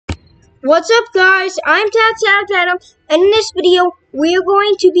What's up, guys? I'm Adam, and in this video, we're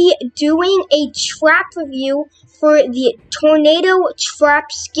going to be doing a trap review for the tornado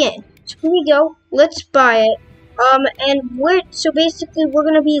trap skin. So here we go. Let's buy it. So basically we're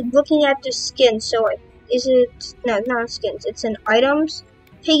gonna be looking at the skin. So is it not skins? It's in items,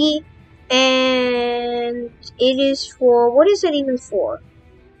 Piggy, and it is for what is it even for?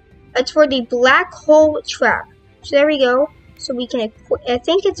 It's for the black hole trap. So there we go. So we can equip. I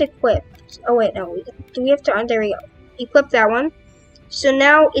think it's equipped. Oh wait, no. Do we have to? There we go. Equip that one. So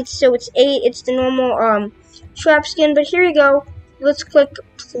now it's the normal trap skin. But here we go. Let's click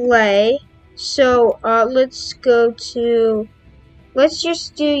play. So let's go to. Let's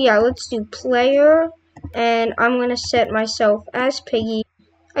do player, and I'm gonna set myself as Piggy.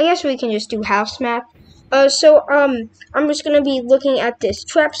 I guess we can just do house map. I'm just gonna be looking at this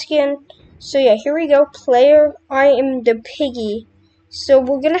trap skin. So yeah, here we go. Player, I am the Piggy. So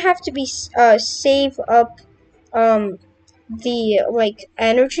we're gonna have to be save up the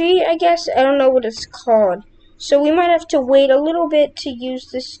energy, I guess. I don't know what it's called. So we might have to wait a little bit to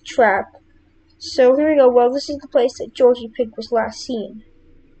use this trap. So here we go. Well, this is the place that Georgie Pig was last seen.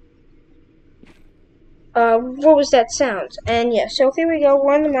 What was that sound? And yeah, so here we go.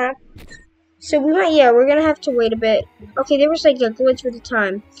 We're on the map. So we're gonna have to wait a bit. Okay, there was like a glitch with the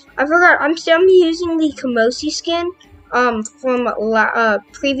time. I forgot. I'm using the Kamosi skin from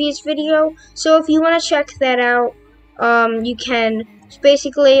previous video. So if you want to check that out, you can. So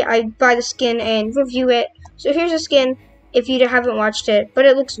basically, I buy the skin and review it. So here's the skin if you haven't watched it, but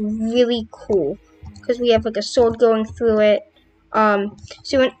it looks really cool because we have like a sword going through it.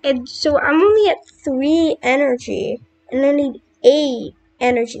 So I'm only at 3 energy, and I need 8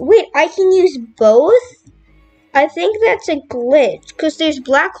 energy. Wait, I can use both? I think that's a glitch, because there's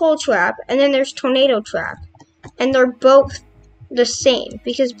black hole trap, and then there's tornado trap. And they're both the same,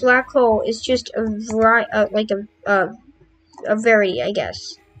 because black hole is just a variety, I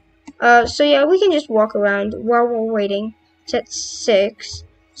guess. So yeah, we can just walk around while we're waiting. It's at 6.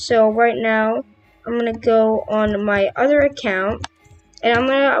 So right now, I'm gonna go on my other account, and I'm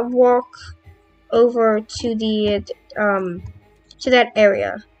gonna walk over to the to that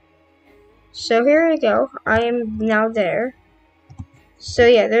area. So here we go. I am now there. So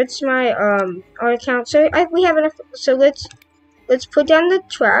yeah, that's my our account. So we have enough. So let's put down the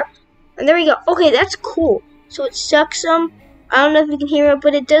trap, and there we go. Okay, that's cool. So it sucks some. I don't know if you can hear it,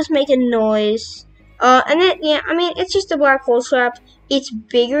 but it does make a noise. And then yeah, I mean it's just a black hole trap. It's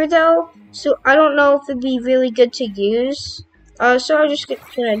bigger though, so I don't know if it'd be really good to use. So I'm just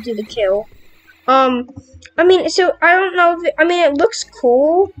gonna do the kill. I mean, so I don't know. It looks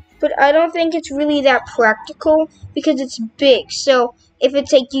cool, but I don't think it's really that practical because it's big. So if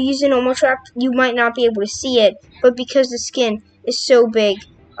it's like you use a normal trap, you might not be able to see it. But because the skin is so big,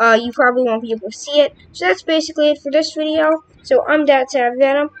 you probably won't be able to see it. So that's basically it for this video. So I'm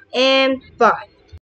Venom, and bye.